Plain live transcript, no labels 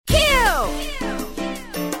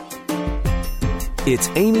It's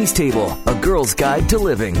Amy's Table, a girl's guide to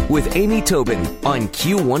living with Amy Tobin on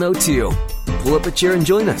Q102. Pull up a chair and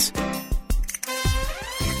join us.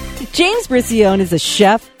 James Bricione is a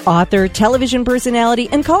chef, author, television personality,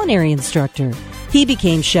 and culinary instructor. He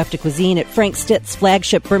became chef de cuisine at Frank Stitt's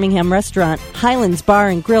flagship Birmingham restaurant, Highlands Bar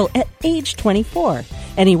and Grill, at age 24.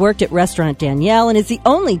 And he worked at Restaurant Danielle and is the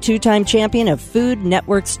only two-time champion of Food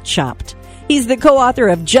Network's Chopped. He's the co-author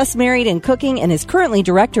of Just Married and Cooking and is currently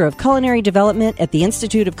director of culinary development at the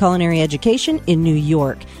Institute of Culinary Education in New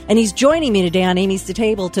York. And he's joining me today on Amy's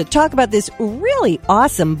Table to talk about this really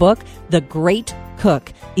awesome book, The Great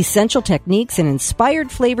Cook: Essential Techniques and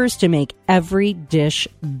Inspired Flavors to Make Every Dish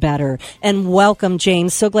Better. And welcome,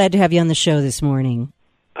 James. So glad to have you on the show this morning.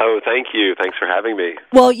 Oh, thank you. Thanks for having me.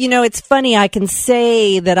 Well, you know, it's funny. I can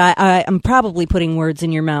say that I'm probably putting words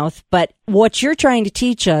in your mouth, but what you're trying to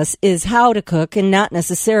teach us is how to cook and not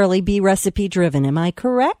necessarily be recipe-driven. Am I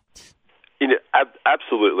correct? You know,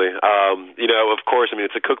 absolutely. Of course, I mean,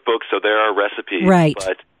 it's a cookbook, so there are recipes. Right.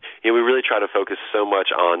 But we really try to focus so much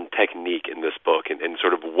on technique in this book and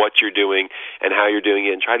sort of what you're doing and how you're doing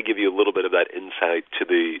it, and try to give you a little bit of that insight to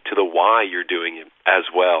the why you're doing it as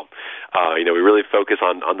well. We really focus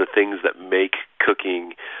on the things that make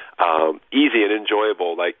cooking easy and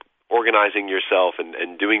enjoyable, like organizing yourself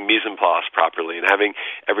and doing mise en place properly and having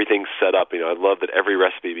everything set up. I love that every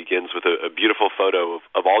recipe begins with a beautiful photo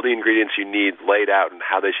of all the ingredients you need laid out and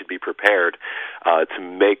how they should be prepared to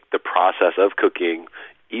make the process of cooking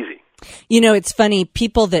easy. You know, it's funny,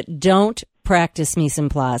 people that don't practice mise en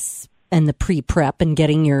place and the pre-prep and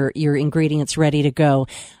getting your ingredients ready to go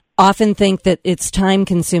often think that it's time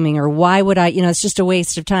consuming, or why would I, it's just a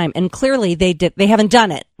waste of time. And clearly they haven't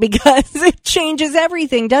done it, because it changes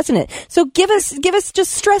everything, doesn't it? So give us,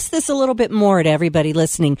 just stress this a little bit more to everybody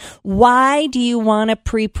listening. Why do you want to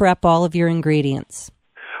pre-prep all of your ingredients?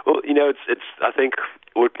 Well, it's I think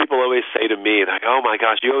what people always say to me, like, oh my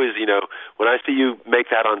gosh, you always, when I see you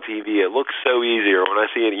make that on TV, it looks so easy. Or when I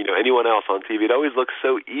see anyone else on TV, it always looks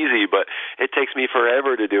so easy, but it takes me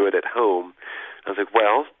forever to do it at home. I was like,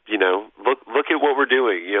 well, look at what we're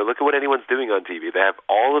doing. Look at what anyone's doing on TV. They have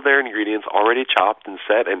all of their ingredients already chopped and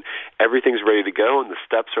set, and everything's ready to go, and the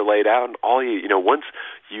steps are laid out. And once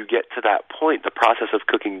you get to that point, the process of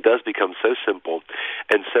cooking does become so simple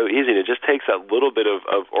and so easy. And it just takes that little bit of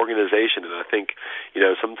organization. And I think,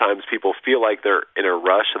 sometimes people feel like they're in a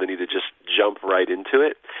rush, so they need to just jump right into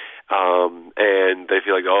it. And they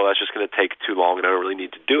feel like, oh, that's just going to take too long, and I don't really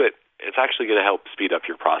need to do it. It's actually going to help speed up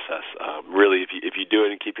your process, really, if you do it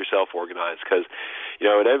and keep yourself organized. Because,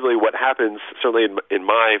 inevitably what happens, certainly in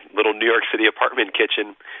my little New York City apartment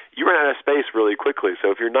kitchen, you run out of space really quickly. So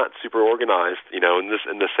if you're not super organized, in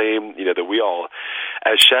the same, that we all,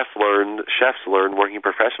 as chefs learn working in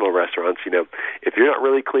professional restaurants, if you're not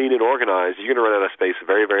really clean and organized, you're going to run out of space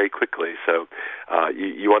very, very quickly. So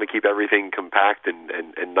you want to keep everything compact and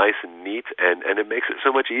nice and neat, and it makes it so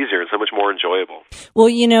much easier and so much more enjoyable. Well,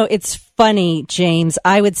 it's funny, James.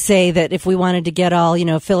 I would say that if we wanted to get all,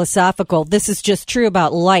 philosophical, this is just true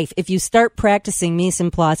about life. If you start practicing mise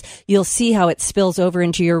en place, you'll see how it spills over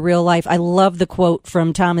into your real life. I love the quote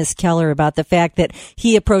from Thomas Keller about the fact that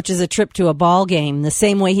he approaches a trip to a ball game the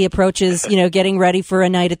same way he approaches, getting ready for a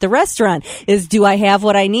night at the restaurant. Is, do I have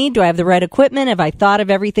what I need? Do I have the right equipment? Have I thought of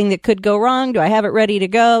everything that could go wrong? Do I have it ready to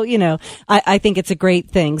go? I think it's a great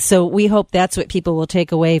thing. So we hope that's what people will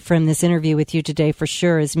take away from this interview with you today, for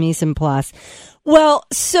sure, is mise en place. Well,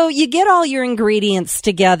 so you get all your ingredients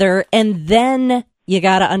together, and then you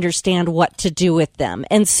got to understand what to do with them.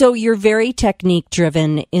 And so you're very technique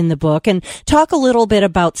driven in the book. And talk a little bit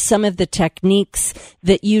about some of the techniques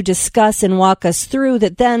that you discuss and walk us through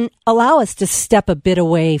that then allow us to step a bit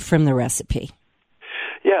away from the recipe.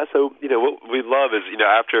 Yeah, so, what we love is,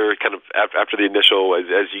 after the initial,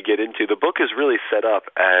 as you get into, the book is really set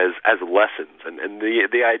up as lessons. And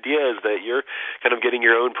the idea is that you're kind of getting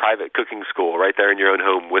your own private cooking school right there in your own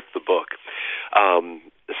home with the book.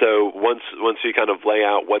 So once you kind of lay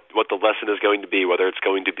out what the lesson is going to be, whether it's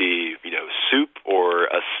going to be, soup or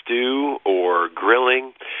a stew or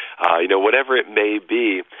grilling, whatever it may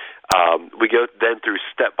be, we go then through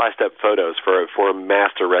step-by-step photos for a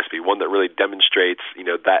master recipe, one that really demonstrates,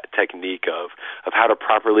 that technique of how to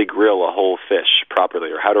properly grill a whole fish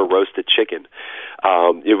properly, or how to roast a chicken.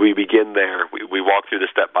 We begin there. We walk through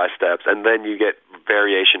the step-by-steps, and then you get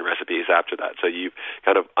variation recipes after that. So you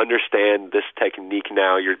kind of understand this technique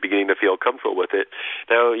now. You're beginning to feel comfortable with it.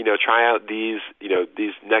 Now, try out these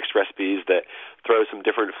next recipes that throw some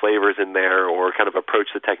different flavors in there, or kind of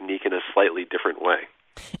approach the technique in a slightly different way.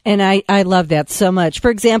 And I love that so much.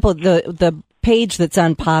 For example, the page that's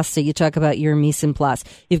on pasta, you talk about your mise en place.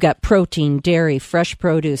 You've got protein, dairy, fresh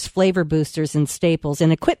produce, flavor boosters, and staples,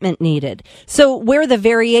 and equipment needed. So where the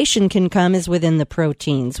variation can come is within the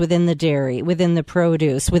proteins, within the dairy, within the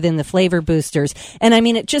produce, within the flavor boosters. And I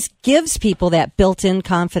mean, it just gives people that built-in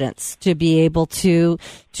confidence to be able to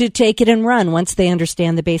take it and run once they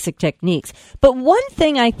understand the basic techniques. But one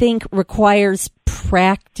thing I think requires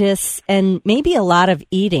practice and maybe a lot of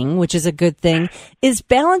eating, which is a good thing, is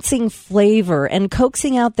balancing flavor and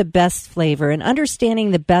coaxing out the best flavor and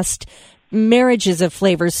understanding the best marriages of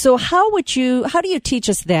flavors. So how do you teach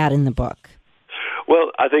us that in the book?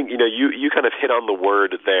 Well, I think, you kind of hit on the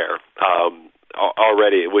word there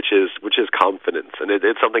already, which is confidence. And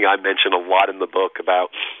it's something I mention a lot in the book about,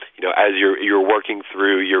 as you're working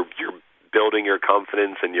through, you're building your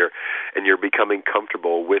confidence and you're becoming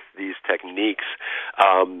comfortable with these techniques.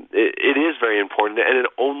 It is very important, and it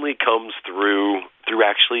only comes through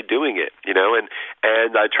actually doing it,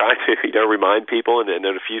 and I try to remind people and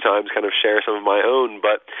a few times kind of share some of my own,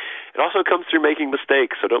 but it also comes through making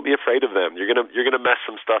mistakes, so don't be afraid of them. You're gonna mess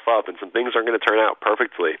some stuff up, and some things aren't going to turn out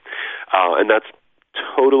perfectly, and that's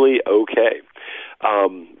totally okay.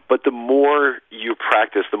 But the more you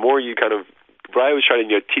practice, the more you kind of, what I always try to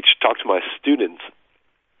talk to my students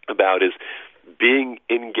about is being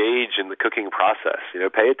engaged in the cooking process.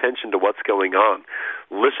 Pay attention to what's going on.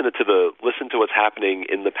 Listen to what's happening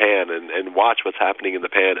in the pan, and watch what's happening in the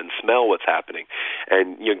pan, and smell what's happening.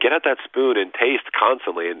 And get at that spoon and taste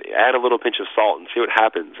constantly, and add a little pinch of salt and see what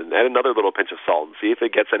happens, and add another little pinch of salt and see if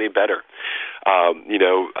it gets any better.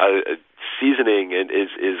 Seasoning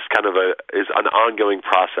is kind of an ongoing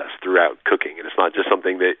process throughout cooking, and it's not just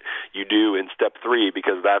something that you do in step 3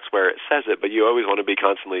 because that's where it says it, but you always want to be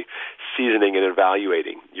constantly seasoning and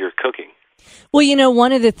evaluating your cooking. Well,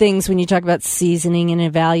 one of the things when you talk about seasoning and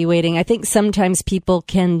evaluating, I think sometimes people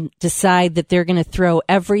can decide that they're going to throw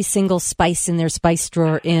every single spice in their spice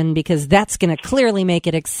drawer in because that's going to clearly make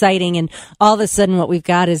it exciting, and all of a sudden what we've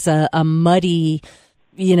got is a muddy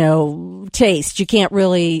taste. You can't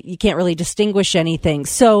really distinguish anything.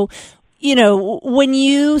 So, when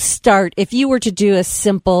you start, if you were to do a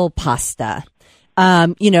simple pasta,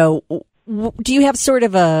 do you have sort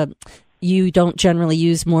of you don't generally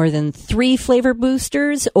use more than 3 flavor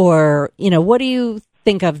boosters, or, what do you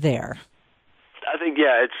think of there? I think,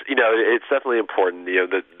 it's definitely important,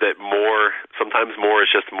 that more, sometimes more is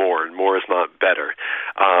just more, and more is not better.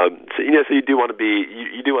 So you do want to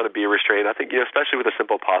be restrained. I think, especially with a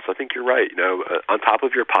simple pasta, I think you're right. On top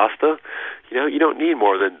of your pasta, you don't need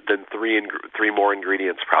more than 3 more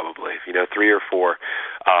ingredients probably, 3 or 4.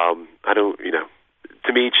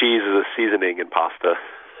 To me, cheese is a seasoning in pasta.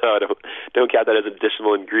 So don't count that as an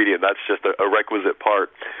additional ingredient. That's just a requisite part.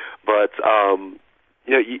 But,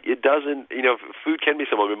 it doesn't, food can be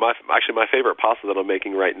simple. I mean, my favorite pasta that I'm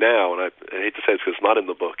making right now, and I hate to say it because it's not in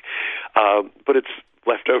the book, but it's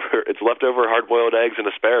leftover hard-boiled eggs and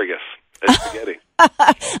asparagus and spaghetti.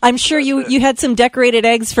 I'm sure you had some decorated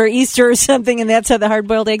eggs for Easter or something, and that's how the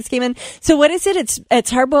hard-boiled eggs came in. So what is it? It's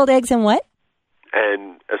hard-boiled eggs and what?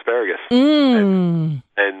 And asparagus. Mm.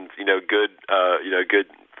 And good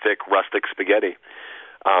thick rustic spaghetti.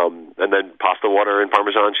 And then pasta water and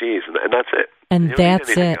Parmesan cheese, and that's it. And that's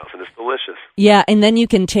it. Else, and it's delicious. Yeah, and then you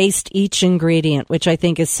can taste each ingredient, which I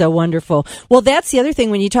think is so wonderful. Well, that's the other thing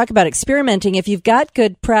when you talk about experimenting. If you've got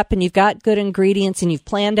good prep and you've got good ingredients and you've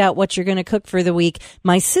planned out what you're going to cook for the week,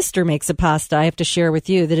 my sister makes a pasta I have to share with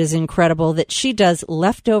you that is incredible, that she does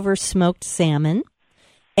leftover smoked salmon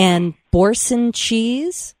and Boursin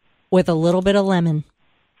cheese with a little bit of lemon.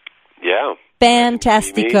 Yeah.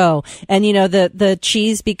 Fantastico. And the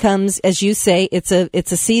cheese becomes, as you say, it's a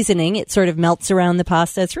seasoning. It sort of melts around the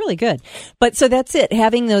pasta. It's really good. But so that's it.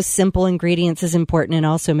 Having those simple ingredients is important and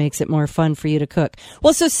also makes it more fun for you to cook.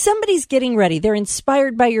 Well, so somebody's getting ready. They're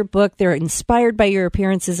inspired by your book. They're inspired by your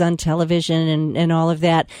appearances on television and all of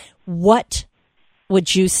that. What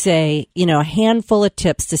would you say, a handful of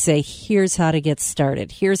tips to say, here's how to get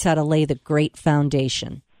started. Here's how to lay the great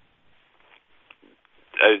foundation.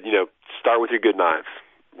 Start with your good knives.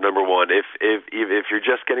 Number one, if you're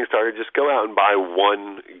just getting started, just go out and buy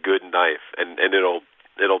one good knife, and it'll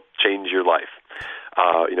change your life.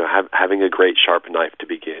 Having a great sharp knife to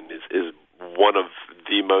begin is one of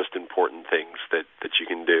the most important things that you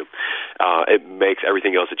can do. It makes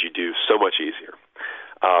everything else that you do so much easier.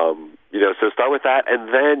 So start with that,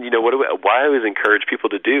 and then what I always encourage people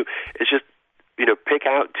to do is just pick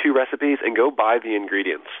out 2 recipes and go buy the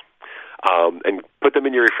ingredients. And put them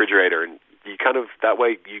in your refrigerator, and you that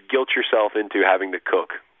way you guilt yourself into having to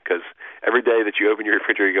cook, because every day that you open your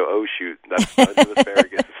refrigerator, you go, oh, shoot, that bunch of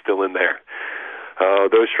asparagus is still in there.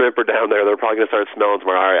 Those shrimp are down there. They're probably going to start smelling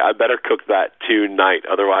tomorrow. All right, I better cook that tonight,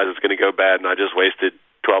 otherwise it's going to go bad, and I just wasted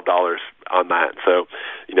 $12 on that. So,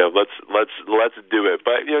 let's do it.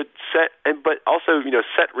 But but also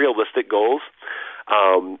set realistic goals.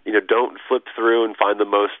 Don't flip through and find the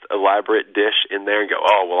most elaborate dish in there and go,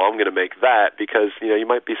 oh, well, I'm going to make that, because you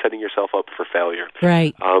might be setting yourself up for failure.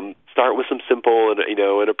 Right. Start with some simple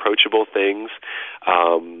and approachable things,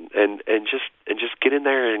 and just get in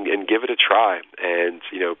there and give it a try. And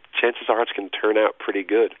chances are it's going to turn out pretty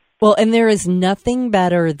good. Well, and there is nothing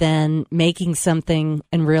better than making something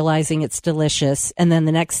and realizing it's delicious. And then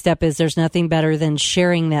the next step is there's nothing better than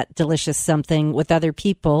sharing that delicious something with other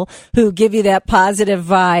people who give you that positive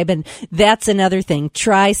vibe. And that's another thing.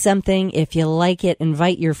 Try something. If you like it,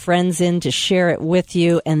 invite your friends in to share it with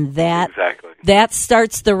you. And that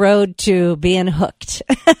starts the road to being hooked.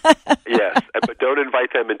 Yes, but don't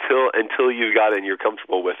invite them until you got it and you're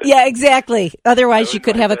comfortable with it. Yeah, exactly. Otherwise, you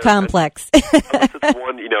could have a complex. Unless it's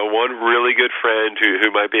one really good friend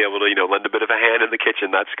who might be able to lend a bit of a hand in the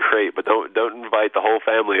kitchen. That's great, but don't invite the whole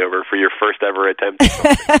family over for your first ever attempt at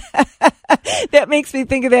something. That makes me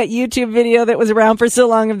think of that YouTube video that was around for so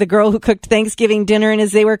long of the girl who cooked Thanksgiving dinner, and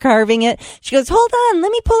as they were carving it, she goes, "Hold on,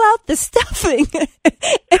 let me pull out the stuffing,"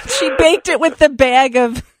 and she baked it with the bag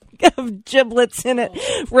of giblets in it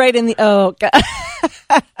right in the God.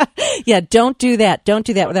 Yeah, don't do that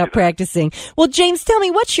without practicing. Well, James, tell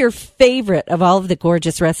me, what's your favorite of all of the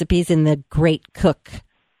gorgeous recipes in The Great Cook?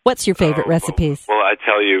 What's your favorite recipes? Well, I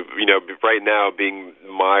tell you, right now, being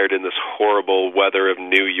mired in this horrible weather of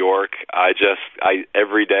New York,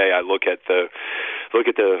 every day I look at the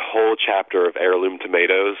whole chapter of heirloom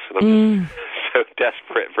tomatoes, and I'm just so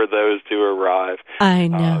desperate for those to arrive. I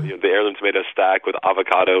know. The heirloom tomato stack with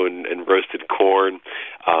avocado and roasted corn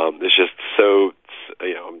is just so.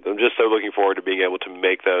 I'm just so looking forward to being able to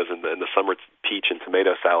make those, and the summer peach and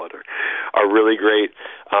tomato salad are really great.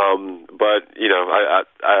 But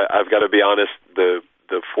I've got to be honest, the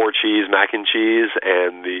 4-cheese mac and cheese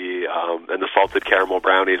and the salted caramel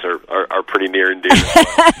brownies are pretty near and dear.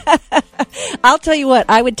 I'll tell you what,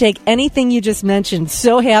 I would take anything you just mentioned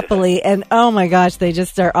so happily, and oh my gosh, they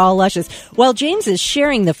just are all luscious. Well, James is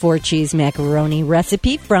sharing the 4-cheese macaroni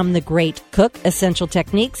recipe from The Great Cook, essential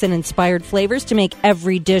techniques and inspired flavors to make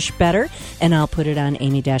every dish better, and I'll put it on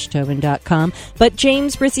amy-tobin.com. But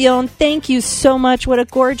James Bricione, thank you so much. What a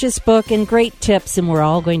gorgeous book and great tips, and we're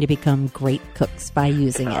all going to become great cooks by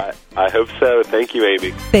using it. I hope so. Thank you,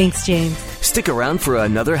 Amy. Thanks, James. Stick around for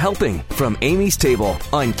another helping from Amy's Table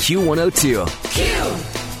on Q102. Q!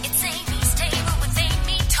 It's Amy's Table with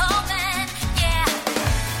Amy Tobin, yeah.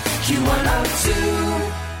 Q102.